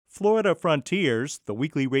Florida Frontiers, the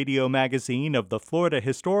weekly radio magazine of the Florida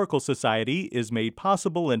Historical Society, is made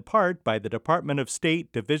possible in part by the Department of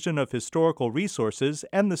State Division of Historical Resources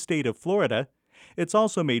and the state of Florida. It's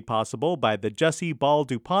also made possible by the Jesse Ball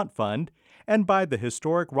DuPont Fund and by the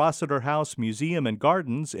historic Rossiter House Museum and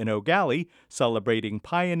Gardens in Eau Gallie, celebrating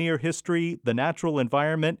pioneer history, the natural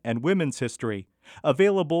environment, and women's history.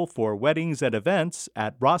 Available for weddings and events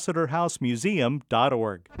at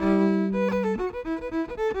rossiterhousemuseum.org.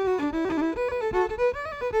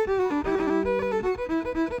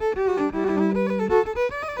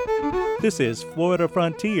 This is Florida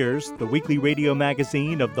Frontiers, the weekly radio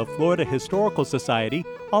magazine of the Florida Historical Society,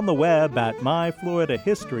 on the web at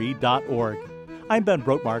myfloridahistory.org. I'm Ben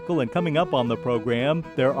Brotmarkle, and coming up on the program,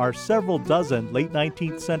 there are several dozen late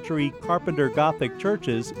 19th century Carpenter Gothic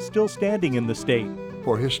churches still standing in the state.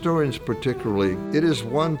 For historians particularly, it is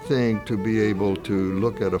one thing to be able to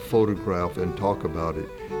look at a photograph and talk about it.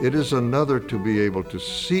 It is another to be able to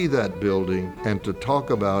see that building and to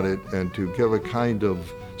talk about it and to give a kind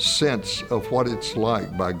of sense of what it's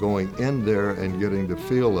like by going in there and getting the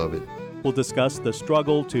feel of it. We'll discuss the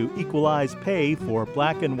struggle to equalize pay for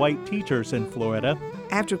black and white teachers in Florida.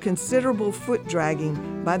 After considerable foot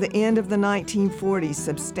dragging, by the end of the 1940s,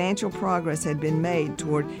 substantial progress had been made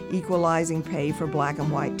toward equalizing pay for black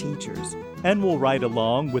and white teachers. And we'll ride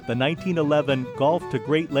along with the 1911 Gulf to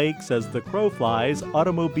Great Lakes as the Crow Flies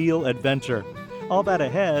automobile adventure. All that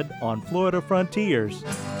ahead on Florida Frontiers.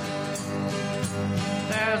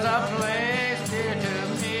 There's a place dear to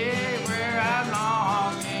me where I'm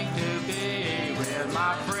longing to be with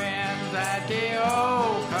my friends at the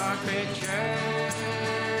old country church.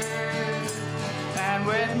 And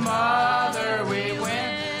with Mother we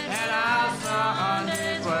went, and our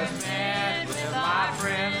Sunday was spent with my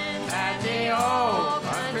friends at the old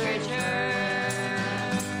country church.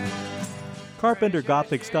 Carpenter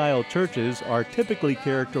Gothic-style churches are typically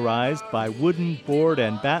characterized by wooden, board,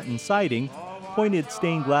 and batten siding, pointed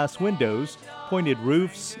stained glass windows, pointed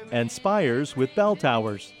roofs, and spires with bell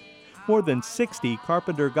towers. More than 60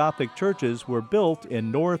 Carpenter Gothic churches were built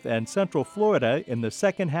in North and Central Florida in the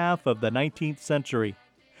second half of the 19th century.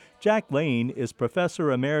 Jack Lane is Professor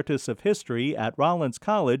Emeritus of History at Rollins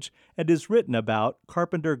College and has written about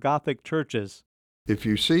Carpenter Gothic churches. If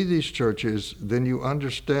you see these churches, then you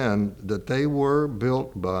understand that they were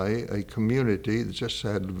built by a community that just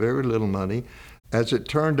had very little money. As it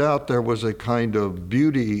turned out, there was a kind of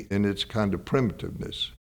beauty in its kind of primitiveness.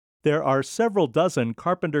 There are several dozen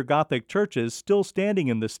Carpenter Gothic churches still standing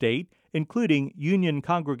in the state, including Union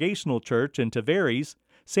Congregational Church in Tavares,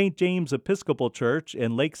 St. James Episcopal Church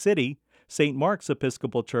in Lake City, St. Mark's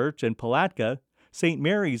Episcopal Church in Palatka, St.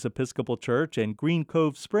 Mary's Episcopal Church in Green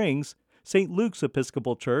Cove Springs, St. Luke's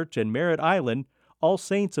Episcopal Church in Merritt Island, All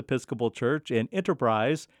Saints Episcopal Church in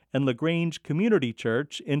Enterprise, and LaGrange Community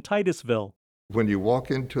Church in Titusville. When you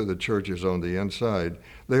walk into the churches on the inside,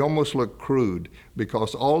 they almost look crude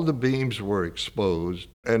because all the beams were exposed.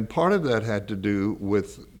 And part of that had to do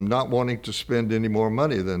with not wanting to spend any more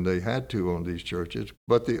money than they had to on these churches.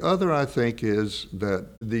 But the other, I think, is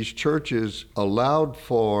that these churches allowed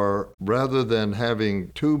for, rather than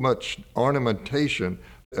having too much ornamentation,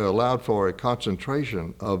 allowed for a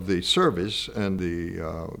concentration of the service and the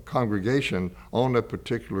congregation on a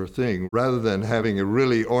particular thing, rather than having a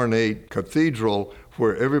really ornate cathedral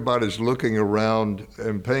where everybody's looking around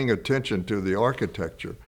and paying attention to the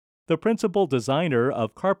architecture. The principal designer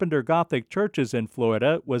of Carpenter Gothic churches in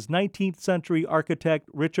Florida was 19th century architect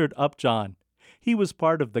Richard Upjohn. He was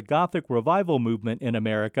part of the Gothic revival movement in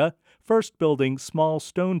America, first building small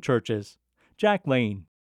stone churches. Jack Lane.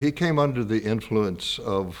 He came under the influence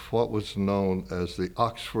of what was known as the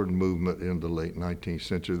Oxford movement in the late 19th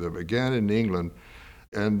century that began in England.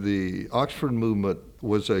 And the Oxford movement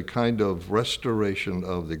was a kind of restoration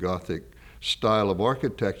of the Gothic style of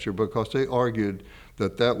architecture because they argued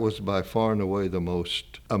that that was by far and away the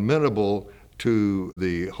most amenable to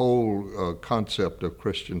the whole concept of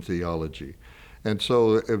Christian theology. And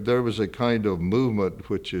so if there was a kind of movement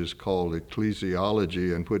which is called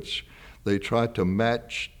ecclesiology, in which they tried to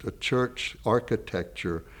match the church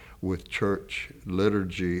architecture with church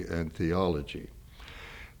liturgy and theology.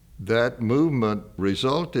 That movement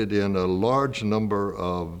resulted in a large number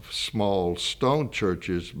of small stone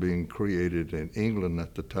churches being created in England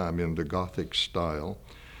at the time in the Gothic style.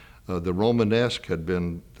 The Romanesque had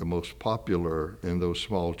been the most popular in those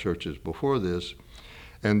small churches before this.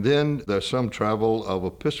 And then there's some travel of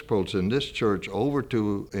Episcopals in this church over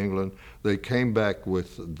to England. They came back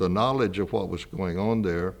with the knowledge of what was going on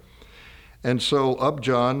there. And so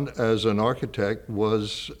Upjohn, as an architect,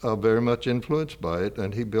 was very much influenced by it,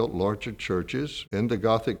 and he built larger churches in the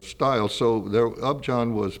Gothic style. So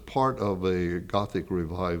Upjohn was part of a Gothic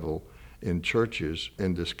revival in churches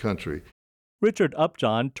in this country. Richard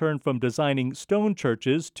Upjohn turned from designing stone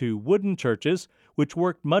churches to wooden churches, which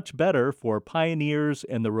worked much better for pioneers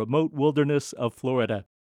in the remote wilderness of Florida.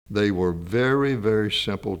 They were very, very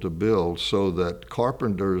simple to build, so that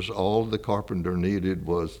carpenters, all the carpenter needed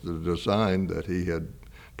was the design that he had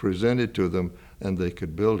presented to them, and they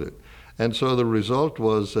could build it. And so the result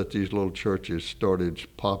was that these little churches started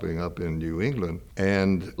popping up in New England,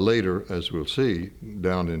 and later, as we'll see,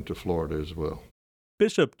 down into Florida as well.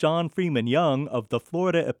 Bishop John Freeman Young of the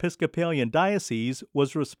Florida Episcopalian Diocese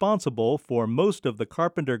was responsible for most of the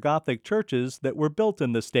Carpenter Gothic churches that were built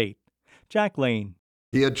in the state. Jack Lane.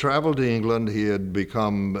 He had traveled to England. He had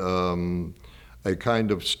become a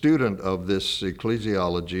kind of student of this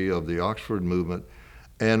ecclesiology of the Oxford movement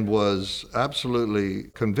and was absolutely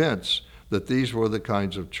convinced that these were the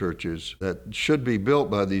kinds of churches that should be built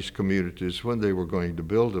by these communities when they were going to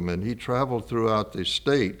build them. And he traveled throughout the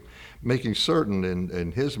state, making certain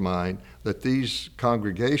in his mind that these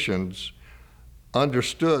congregations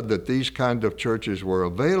understood that these kind of churches were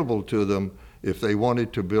available to them if they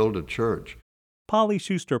wanted to build a church. Polly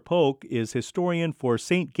Schuster Polk is historian for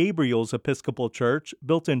St. Gabriel's Episcopal Church,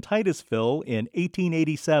 built in Titusville in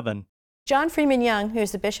 1887. John Freeman Young, who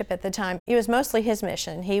was the bishop at the time, it was mostly his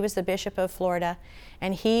mission. He was the bishop of Florida,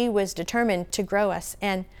 and he was determined to grow us.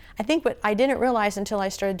 And I think what I didn't realize until I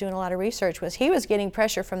started doing a lot of research was he was getting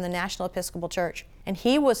pressure from the National Episcopal Church, and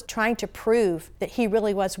he was trying to prove that he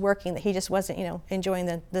really was working, that he just wasn't,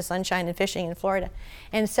 enjoying the sunshine and fishing in Florida.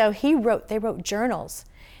 And so they wrote journals.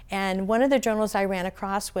 And one of the journals I ran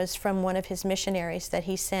across was from one of his missionaries that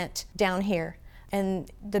he sent down here.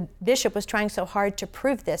 And the bishop was trying so hard to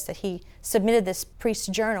prove this that he submitted this priest's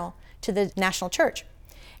journal to the National Church.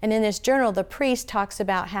 And in this journal, the priest talks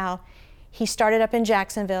about how he started up in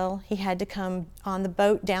Jacksonville, he had to come on the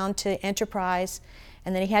boat down to Enterprise,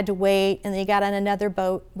 and then he had to wait, and then he got on another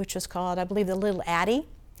boat, which was called, I believe, the Little Addie,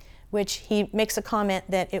 which he makes a comment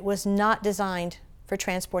that it was not designed for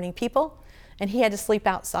transporting people, and he had to sleep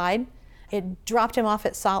outside. It dropped him off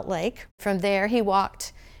at Salt Lake. From there, he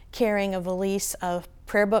walked carrying a valise of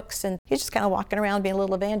prayer books, and he's just kind of walking around being a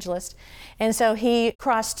little evangelist. And so he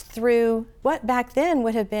crossed through what back then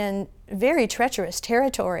would have been very treacherous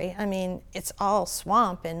territory. I mean, it's all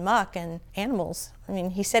swamp and muck and animals. I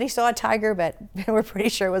mean, he said he saw a tiger, but we're pretty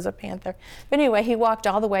sure it was a panther. But anyway, he walked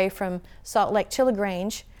all the way from Salt Lake to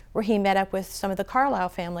LaGrange, where he met up with some of the Carlisle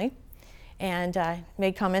family and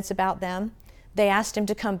made comments about them. They asked him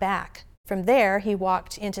to come back. From there, he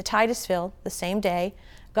walked into Titusville the same day,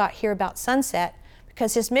 got here about sunset,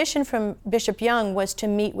 because his mission from Bishop Young was to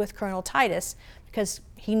meet with Colonel Titus, because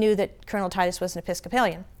he knew that Colonel Titus was an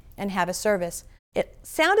Episcopalian, and have a service. It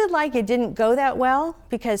sounded like it didn't go that well,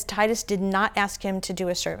 because Titus did not ask him to do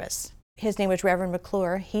a service. His name was Reverend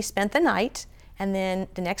McClure. He spent the night, and then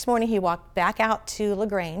the next morning he walked back out to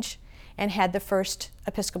LaGrange and had the first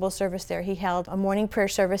Episcopal service there. He held a morning prayer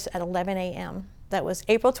service at 11 a.m. That was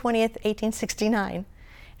April 20th, 1869.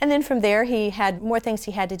 And then from there, he had more things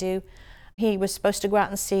he had to do. He was supposed to go out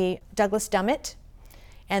and see Douglas Dummett.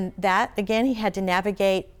 And that, again, he had to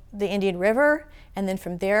navigate the Indian River. And then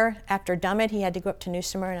from there, after Dummett, he had to go up to New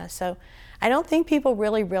Smyrna. So I don't think people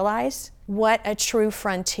really realize what a true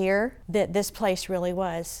frontier that this place really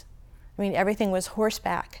was. I mean, everything was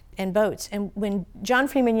horseback and boats. And when John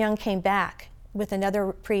Freeman Young came back with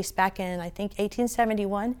another priest back in, I think,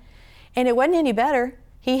 1871, and it wasn't any better,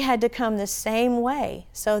 he had to come the same way.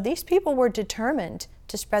 So these people were determined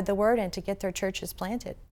to spread the word and to get their churches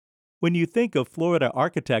planted. When you think of Florida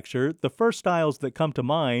architecture, the first styles that come to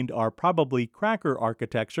mind are probably cracker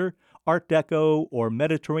architecture, Art Deco, or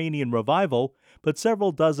Mediterranean Revival, but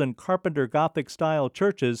several dozen Carpenter Gothic-style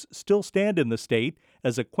churches still stand in the state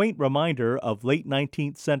as a quaint reminder of late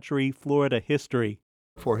 19th century Florida history.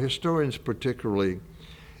 For historians particularly,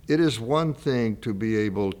 it is one thing to be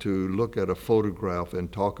able to look at a photograph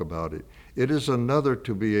and talk about it. It is another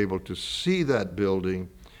to be able to see that building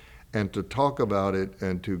and to talk about it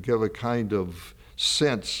and to give a kind of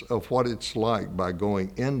sense of what it's like by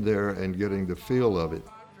going in there and getting the feel of it.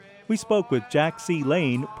 We spoke with Jack C.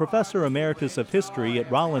 Lane, Professor Emeritus of History at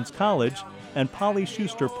Rollins College, and Polly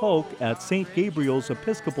Schuster Polk at St. Gabriel's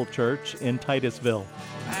Episcopal Church in Titusville.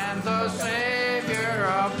 And the Savior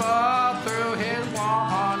above through his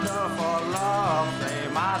wonderful love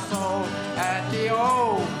saved my soul at the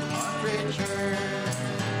old country church.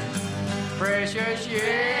 Precious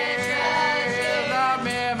years of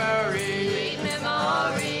memory, sweet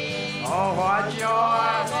memory. Oh,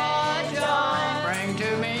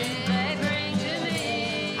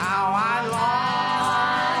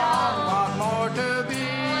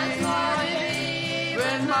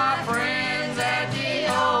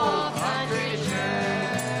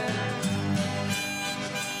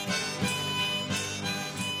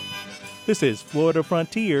 This is Florida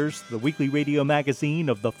Frontiers, the weekly radio magazine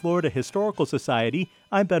of the Florida Historical Society.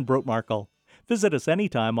 I'm Ben Brotmarkle. Visit us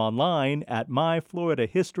anytime online at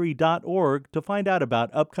myfloridahistory.org to find out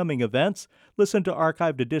about upcoming events, listen to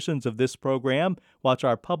archived editions of this program, watch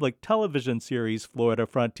our public television series Florida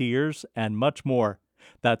Frontiers, and much more.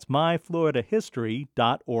 That's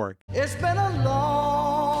myfloridahistory.org. It's been a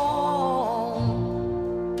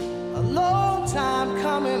long time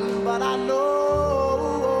coming, but I know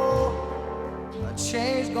a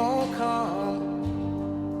change gonna come.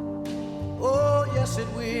 Oh, yes it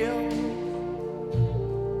will.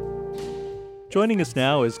 Joining us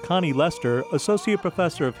now is Connie Lester, Associate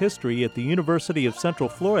Professor of History at the University of Central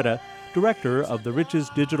Florida, Director of the Riches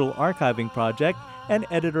Digital Archiving Project, and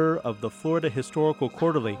editor of the Florida Historical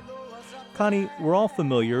Quarterly. Connie, we're all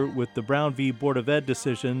familiar with the Brown v. Board of Ed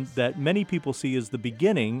decision that many people see as the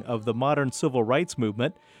beginning of the modern civil rights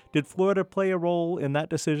movement. Did Florida play a role in that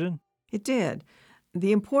decision? It did.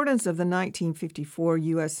 The importance of the 1954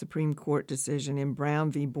 U.S. Supreme Court decision in Brown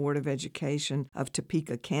v. Board of Education of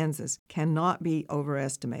Topeka, Kansas, cannot be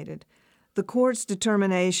overestimated. The court's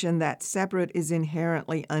determination that separate is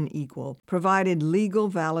inherently unequal provided legal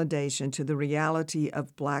validation to the reality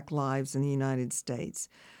of Black lives in the United States.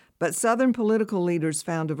 But Southern political leaders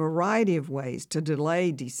found a variety of ways to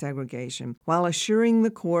delay desegregation while assuring the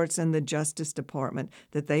courts and the Justice Department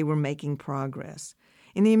that they were making progress.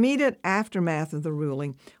 In the immediate aftermath of the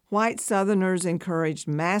ruling, white Southerners encouraged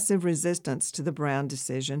massive resistance to the Brown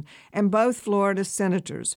decision, and both Florida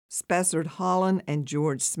senators, Spessard Holland and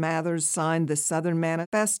George Smathers, signed the Southern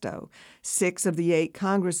Manifesto. 6 of the 8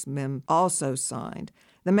 congressmen also signed.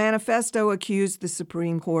 The manifesto accused the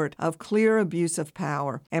Supreme Court of clear abuse of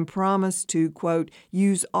power and promised to, quote,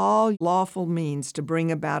 use all lawful means to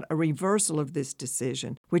bring about a reversal of this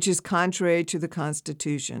decision, which is contrary to the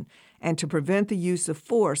Constitution, and to prevent the use of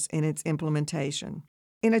force in its implementation.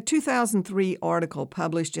 In a 2003 article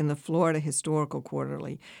published in the Florida Historical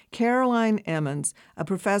Quarterly, Caroline Emmons, a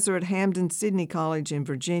professor at Hampden-Sydney College in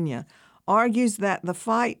Virginia, argues that the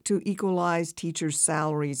fight to equalize teachers'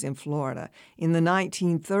 salaries in Florida in the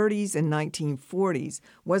 1930s and 1940s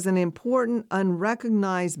was an important,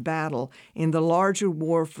 unrecognized battle in the larger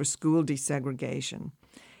war for school desegregation.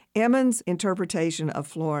 Emmons' interpretation of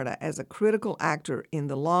Florida as a critical actor in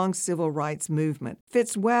the long civil rights movement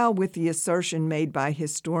fits well with the assertion made by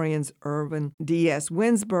historians Irvin D.S.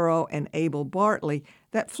 Winsborough and Abel Bartley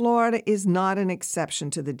that Florida is not an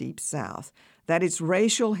exception to the Deep South, that its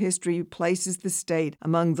racial history places the state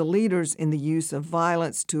among the leaders in the use of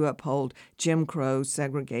violence to uphold Jim Crow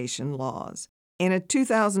segregation laws. In a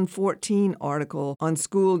 2014 article on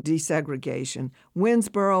school desegregation,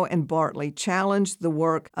 Winsborough and Bartley challenged the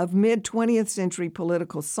work of mid-20th century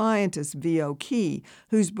political scientist V.O. Key,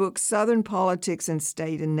 whose book Southern Politics and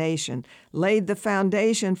State and Nation laid the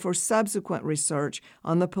foundation for subsequent research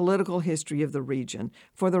on the political history of the region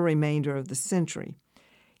for the remainder of the century.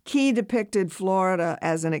 Key depicted Florida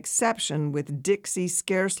as an exception, with Dixie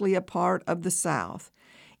scarcely a part of the South.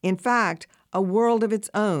 In fact, a world of its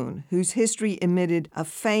own, whose history emitted a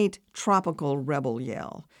faint tropical rebel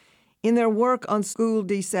yell. In their work on school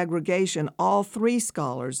desegregation, all 3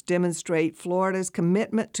 scholars demonstrate Florida's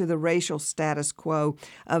commitment to the racial status quo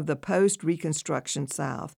of the post-Reconstruction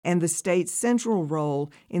South and the state's central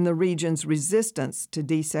role in the region's resistance to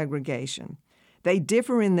desegregation. They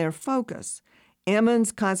differ in their focus.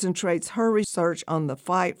 Emmons concentrates her research on the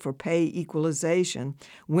fight for pay equalization.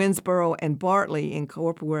 Winsborough and Bartley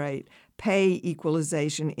incorporate pay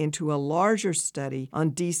equalization into a larger study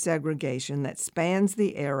on desegregation that spans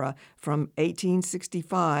the era from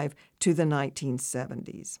 1865 to the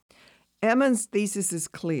 1970s. Emmons' thesis is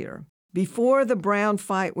clear. Before the Brown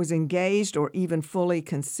fight was engaged or even fully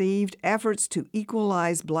conceived, efforts to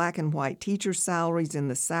equalize Black and white teacher salaries in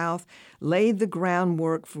the South laid the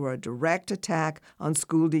groundwork for a direct attack on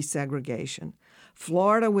school desegregation.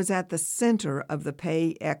 Florida was at the center of the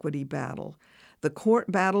pay equity battle. The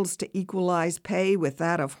court battles to equalize pay with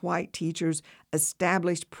that of white teachers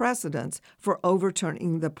established precedents for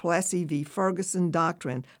overturning the Plessy v. Ferguson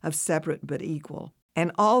doctrine of separate but equal.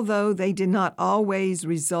 And although they did not always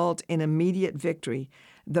result in immediate victory,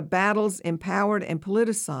 the battles empowered and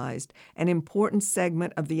politicized an important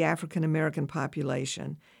segment of the African American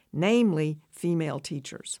population, namely female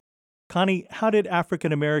teachers. Connie, how did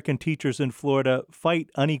African American teachers in Florida fight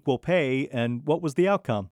unequal pay, and what was the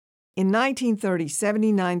outcome? In 1930,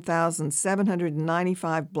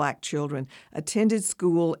 79,795 Black children attended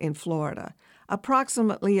school in Florida.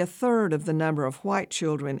 Approximately a third of the number of white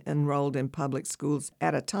children enrolled in public schools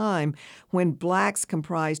at a time when Blacks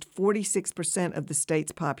comprised 46% of the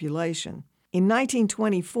state's population. In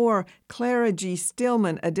 1924, Clara G.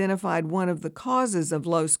 Stillman identified one of the causes of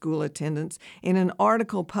low school attendance in an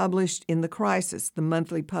article published in The Crisis, the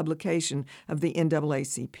monthly publication of the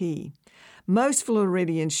NAACP. Most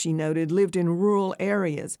Floridians, she noted, lived in rural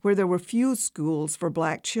areas where there were few schools for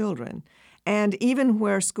black children. And even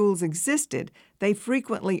where schools existed, they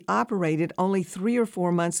frequently operated only 3 or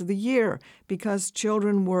 4 months of the year because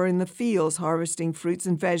children were in the fields harvesting fruits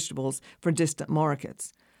and vegetables for distant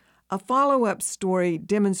markets. A follow-up story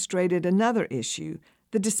demonstrated another issue,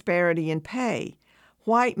 the disparity in pay.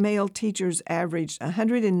 White male teachers averaged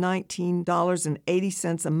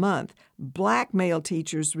 $119.80 a month. Black male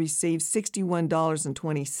teachers received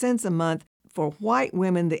 $61.20 a month. For white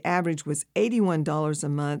women, the average was $81 a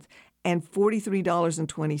month and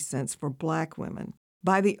 $43.20 for black women.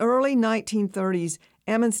 By the early 1930s,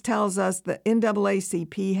 Emmons tells us the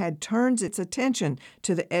NAACP had turned its attention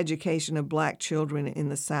to the education of black children in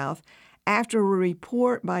the South after a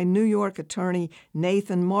report by New York attorney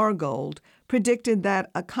Nathan Margold predicted that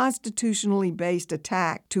a constitutionally based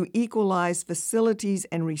attack to equalize facilities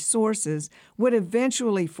and resources would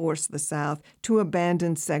eventually force the South to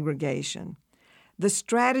abandon segregation. The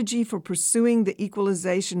strategy for pursuing the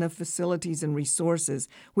equalization of facilities and resources,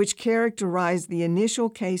 which characterized the initial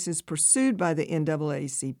cases pursued by the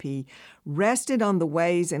NAACP, rested on the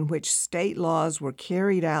ways in which state laws were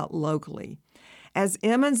carried out locally. As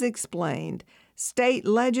Emmons explained, state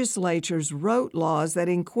legislatures wrote laws that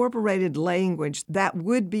incorporated language that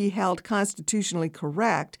would be held constitutionally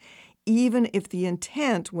correct, even if the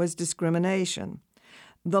intent was discrimination.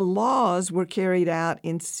 The laws were carried out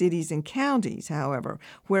in cities and counties, however,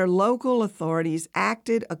 where local authorities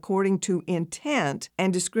acted according to intent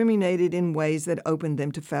and discriminated in ways that opened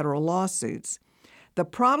them to federal lawsuits. The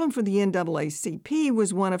problem for the NAACP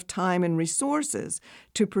was one of time and resources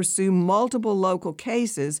to pursue multiple local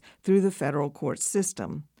cases through the federal court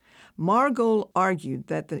system. Margold argued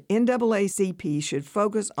that the NAACP should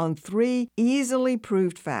focus on 3 easily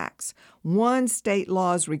proved facts. 1, state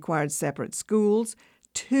laws required separate schools.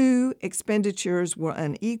 2, expenditures were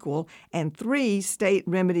unequal, and 3, state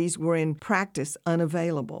remedies were in practice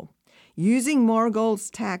unavailable. Using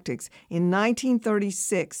Margold's tactics, in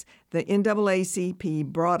 1936, the NAACP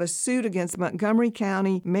brought a suit against Montgomery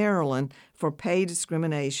County, Maryland, for pay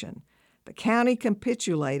discrimination. The county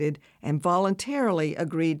capitulated and voluntarily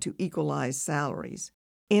agreed to equalize salaries.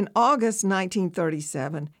 In August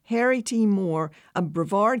 1937, Harry T. Moore, a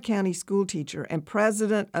Brevard County schoolteacher and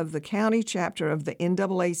president of the county chapter of the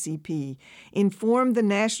NAACP, informed the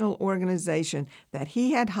national organization that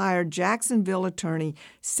he had hired Jacksonville attorney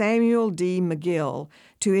Samuel D. McGill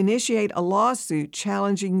to initiate a lawsuit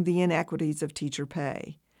challenging the inequities of teacher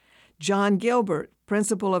pay. John Gilbert,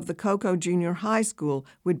 principal of the Cocoa Junior High School,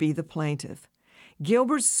 would be the plaintiff.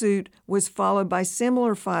 Gilbert's suit was followed by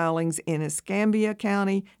similar filings in Escambia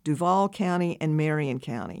County, Duval County, and Marion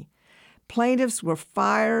County. Plaintiffs were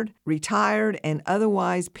fired, retired, and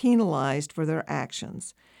otherwise penalized for their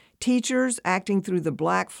actions. Teachers, acting through the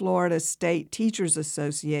Black Florida State Teachers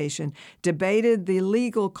Association, debated the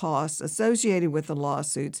legal costs associated with the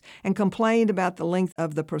lawsuits and complained about the length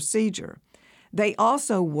of the procedure. They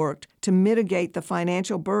also worked to mitigate the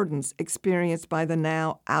financial burdens experienced by the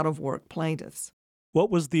now out-of-work plaintiffs. What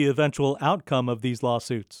was the eventual outcome of these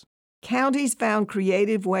lawsuits? Counties found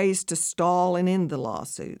creative ways to stall and end the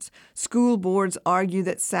lawsuits. School boards argued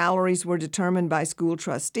that salaries were determined by school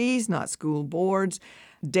trustees, not school boards.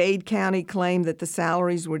 Dade County claimed that the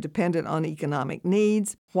salaries were dependent on economic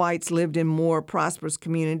needs. Whites lived in more prosperous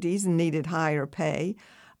communities and needed higher pay.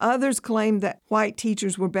 Others claimed that white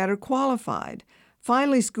teachers were better qualified.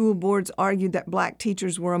 Finally, school boards argued that black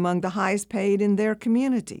teachers were among the highest paid in their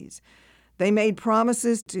communities. They made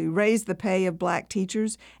promises to raise the pay of black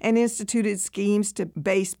teachers and instituted schemes to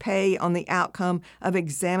base pay on the outcome of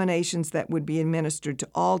examinations that would be administered to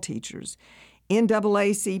all teachers.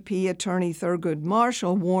 NAACP attorney Thurgood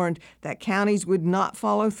Marshall warned that counties would not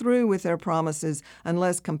follow through with their promises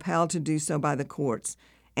unless compelled to do so by the courts,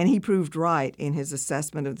 and he proved right in his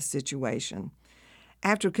assessment of the situation.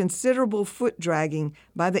 After considerable foot-dragging,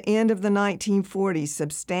 by the end of the 1940s,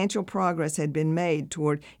 substantial progress had been made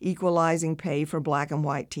toward equalizing pay for black and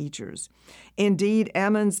white teachers. Indeed,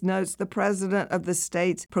 Emmons notes the president of the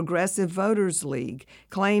state's Progressive Voters League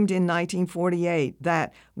claimed in 1948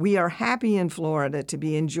 that we are happy in Florida to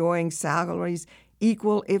be enjoying salaries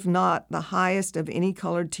equal, if not the highest, of any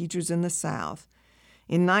colored teachers in the South.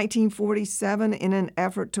 In 1947, in an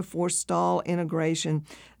effort to forestall integration,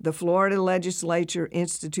 the Florida legislature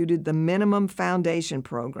instituted the Minimum Foundation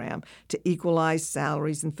Program to equalize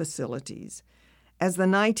salaries and facilities. As the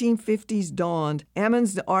 1950s dawned,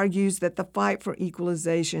 Emmons argues that the fight for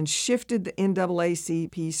equalization shifted the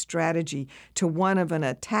NAACP strategy to one of an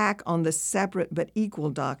attack on the separate but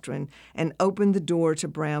equal doctrine and opened the door to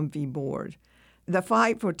Brown v. Board. The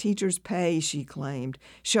fight for teachers' pay, she claimed,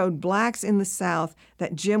 showed blacks in the South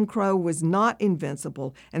that Jim Crow was not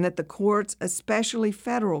invincible and that the courts, especially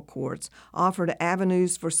federal courts, offered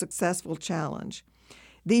avenues for successful challenge.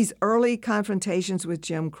 These early confrontations with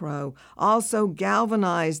Jim Crow also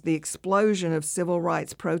galvanized the explosion of civil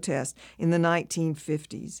rights protests in the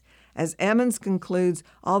 1950s. As Emmons concludes,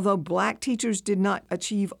 although black teachers did not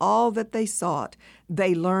achieve all that they sought,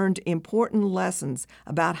 they learned important lessons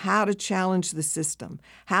about how to challenge the system,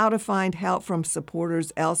 how to find help from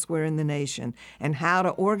supporters elsewhere in the nation, and how to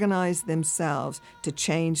organize themselves to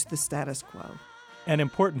change the status quo. An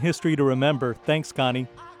important history to remember. Thanks, Connie.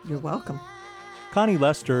 You're welcome. Connie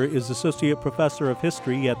Lester is Associate Professor of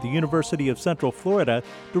History at the University of Central Florida,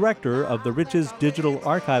 Director of the Riches Digital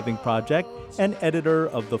Archiving Project, and Editor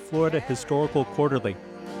of the Florida Historical Quarterly.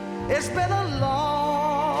 It's been a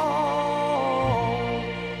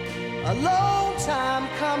long time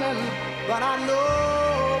coming, but I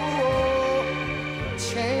know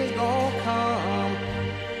change gonna come.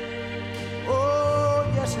 Oh,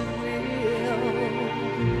 yes it will.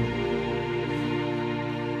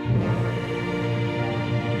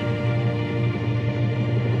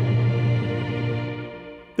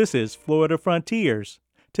 This is Florida Frontiers.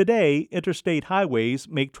 Today, interstate highways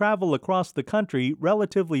make travel across the country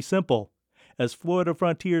relatively simple. As Florida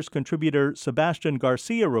Frontiers contributor Sebastian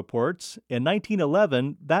Garcia reports, in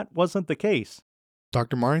 1911, that wasn't the case.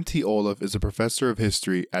 Dr. Martin T. Olaf is a professor of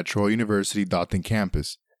history at Troy University Dothan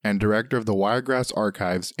campus and director of the Wiregrass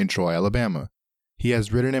Archives in Troy, Alabama. He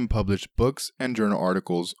has written and published books and journal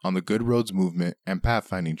articles on the Good Roads movement and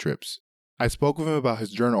pathfinding trips. I spoke with him about his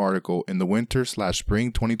journal article in the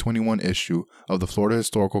winter/spring 2021 issue of the Florida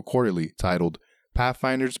Historical Quarterly titled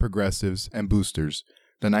Pathfinders, Progressives, and Boosters,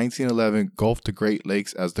 the 1911 Gulf to Great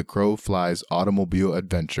Lakes as the Crow Flies Automobile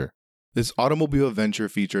Adventure. This automobile adventure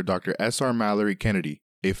featured Dr. S.R. Mallory Kennedy,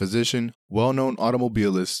 a physician, well-known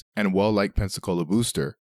automobilist, and well-liked Pensacola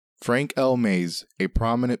booster, Frank L. Mays, a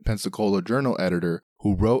prominent Pensacola Journal editor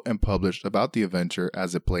who wrote and published about the adventure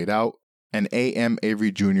as it played out, and A.M. Avery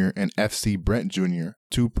Jr. and F.C. Brent Jr.,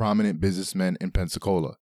 two prominent businessmen in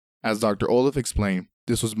Pensacola. As Dr. Olaf explained,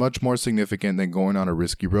 this was much more significant than going on a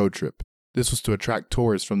risky road trip. This was to attract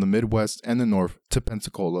tourists from the Midwest and the North to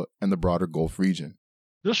Pensacola and the broader Gulf region.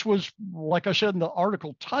 This was, like I said in the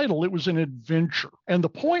article title, it was an adventure. And the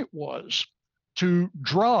point was to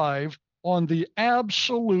drive on the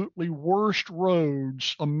absolutely worst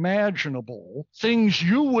roads imaginable, things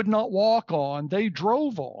you would not walk on, they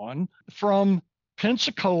drove on from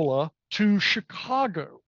Pensacola to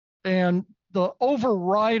Chicago. And the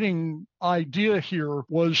overriding idea here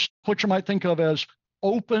was what you might think of as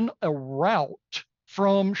open a route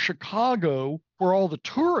from Chicago, where all the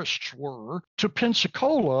tourists were, to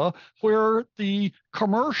Pensacola, where the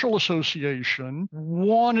Commercial Association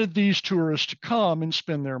wanted these tourists to come and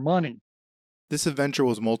spend their money. This adventure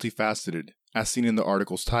was multifaceted, as seen in the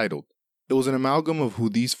article's title. It was an amalgam of who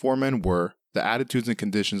these four men were, the attitudes and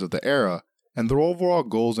conditions of the era, and the overall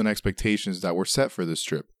goals and expectations that were set for this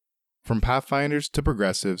trip. From pathfinders to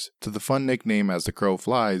progressives to the fun nickname as the Crow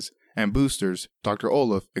Flies and boosters, Dr.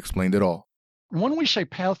 Olaf explained it all. When we say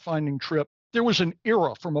pathfinding trip, there was an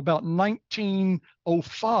era from about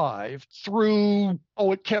 1905 through,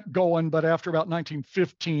 it kept going, but after about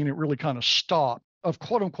 1915, it really kind of stopped, of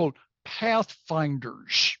quote-unquote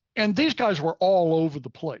pathfinders. And these guys were all over the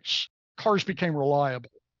place. Cars became reliable.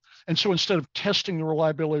 And so instead of testing the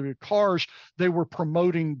reliability of cars, they were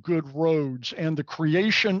promoting good roads and the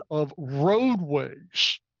creation of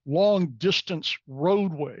roadways, long distance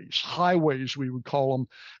roadways, highways we would call them,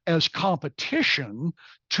 as competition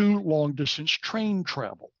to long distance train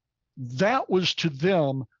travel. That was to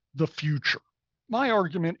them the future. My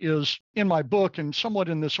argument is, in my book and somewhat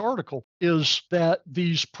in this article, is that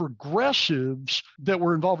these progressives that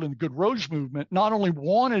were involved in the Good Roads movement not only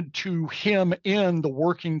wanted to hem in the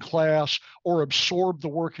working class or absorb the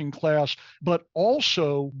working class, but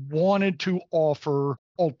also wanted to offer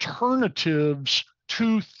alternatives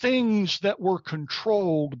to things that were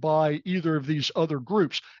controlled by either of these other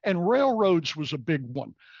groups. And railroads was a big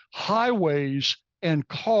one. Highways and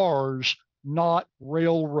cars, not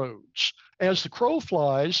railroads. As the Crow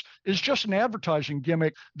Flies is just an advertising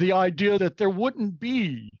gimmick, the idea that there wouldn't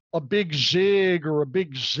be a big zig or a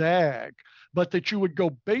big zag, but that you would go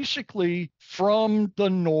basically from the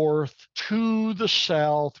north to the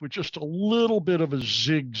south with just a little bit of a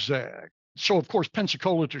zigzag. So, of course,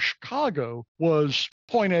 Pensacola to Chicago was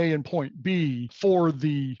point A and point B for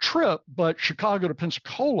the trip, but Chicago to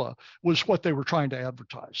Pensacola was what they were trying to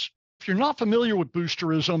advertise. If you're not familiar with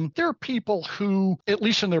boosterism, there are people who, at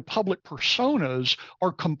least in their public personas,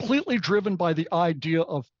 are completely driven by the idea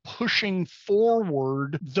of pushing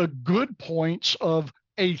forward the good points of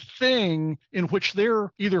a thing in which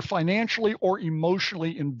they're either financially or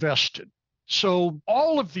emotionally invested. So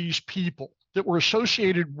all of these people that were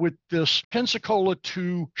associated with this Pensacola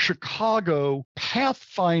to Chicago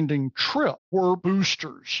pathfinding trip were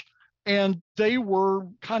boosters. And they were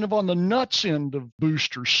kind of on the nuts end of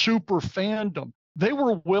boosters, super fandom. They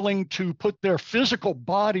were willing to put their physical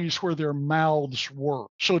bodies where their mouths were,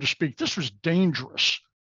 so to speak. This was dangerous.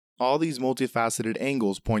 All these multifaceted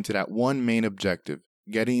angles pointed at one main objective: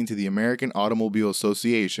 getting into the American Automobile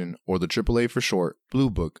Association, or the AAA for short, Blue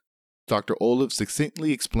Book. Dr. Olive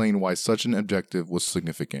succinctly explained why such an objective was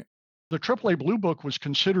significant. The AAA Blue Book was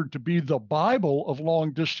considered to be the Bible of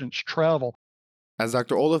long-distance travel. As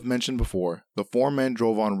Dr. Olive mentioned before, the four men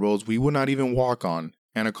drove on roads we would not even walk on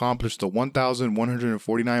and accomplished the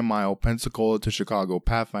 1,149-mile Pensacola to Chicago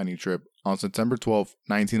pathfinding trip on September 12,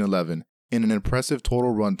 1911, in an impressive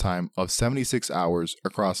total runtime of 76 hours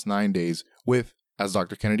across 9 days with, as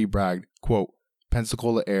Dr. Kennedy bragged, quote,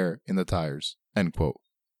 Pensacola air in the tires, end quote.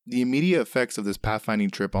 The immediate effects of this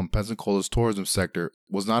pathfinding trip on Pensacola's tourism sector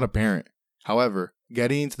was not apparent. However,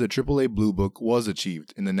 getting into the AAA Blue Book was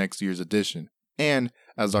achieved in the next year's edition, and,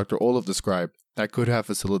 as Dr. Olive described, that could have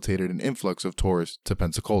facilitated an influx of tourists to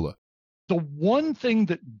Pensacola. The one thing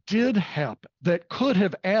that did happen that could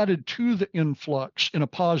have added to the influx in a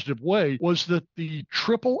positive way was that the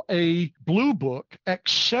AAA Blue Book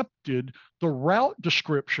accepted the route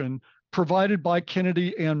description provided by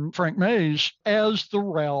Kennedy and Frank Mays as the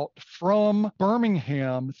route from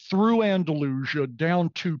Birmingham through Andalusia down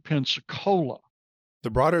to Pensacola. The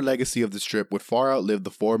broader legacy of this trip would far outlive the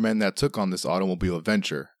four men that took on this automobile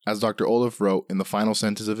adventure. As Dr. Olive wrote in the final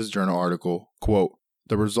sentence of his journal article, quote,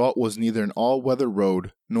 the result was neither an all-weather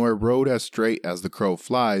road nor a road as straight as the crow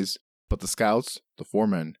flies, but the scouts, the four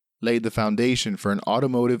men, laid the foundation for an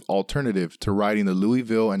automotive alternative to riding the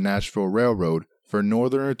Louisville and Nashville Railroad for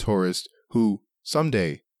northerner tourists who,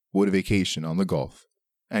 someday, would vacation on the Gulf.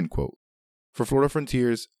 End quote. For Florida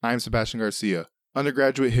Frontiers, I'm Sebastian Garcia,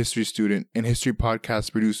 undergraduate history student and history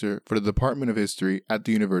podcast producer for the Department of History at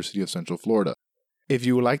the University of Central Florida. If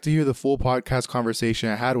you would like to hear the full podcast conversation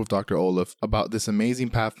I had with Dr. Olive about this amazing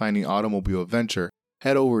pathfinding automobile adventure,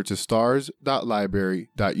 head over to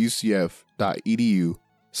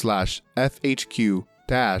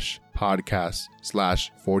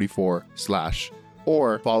stars.library.ucf.edu/fhq-podcast/44/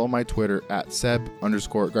 or follow my Twitter at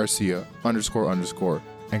Seb_Garcia__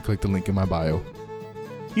 and click the link in my bio.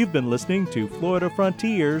 You've been listening to Florida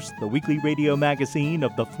Frontiers, the weekly radio magazine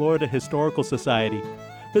of the Florida Historical Society.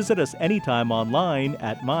 Visit us anytime online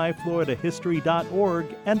at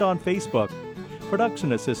myfloridahistory.org and on Facebook.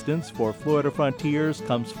 Production assistance for Florida Frontiers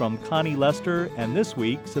comes from Connie Lester and this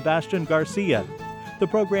week, Sebastian Garcia. The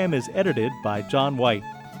program is edited by John White.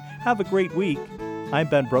 Have a great week. I'm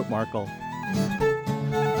Ben Brotemarkle.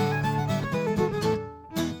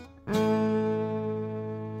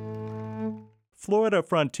 Florida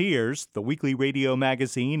Frontiers, the weekly radio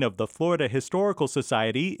magazine of the Florida Historical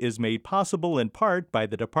Society, is made possible in part by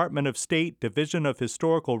the Department of State Division of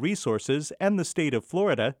Historical Resources and the state of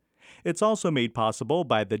Florida. It's also made possible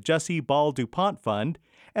by the Jesse Ball DuPont Fund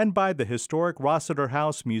and by the historic Rossiter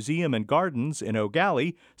House Museum and Gardens in Eau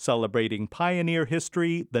Gallie, celebrating pioneer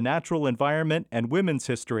history, the natural environment, and women's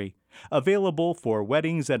history. Available for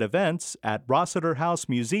weddings and events at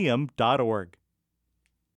rossiterhousemuseum.org.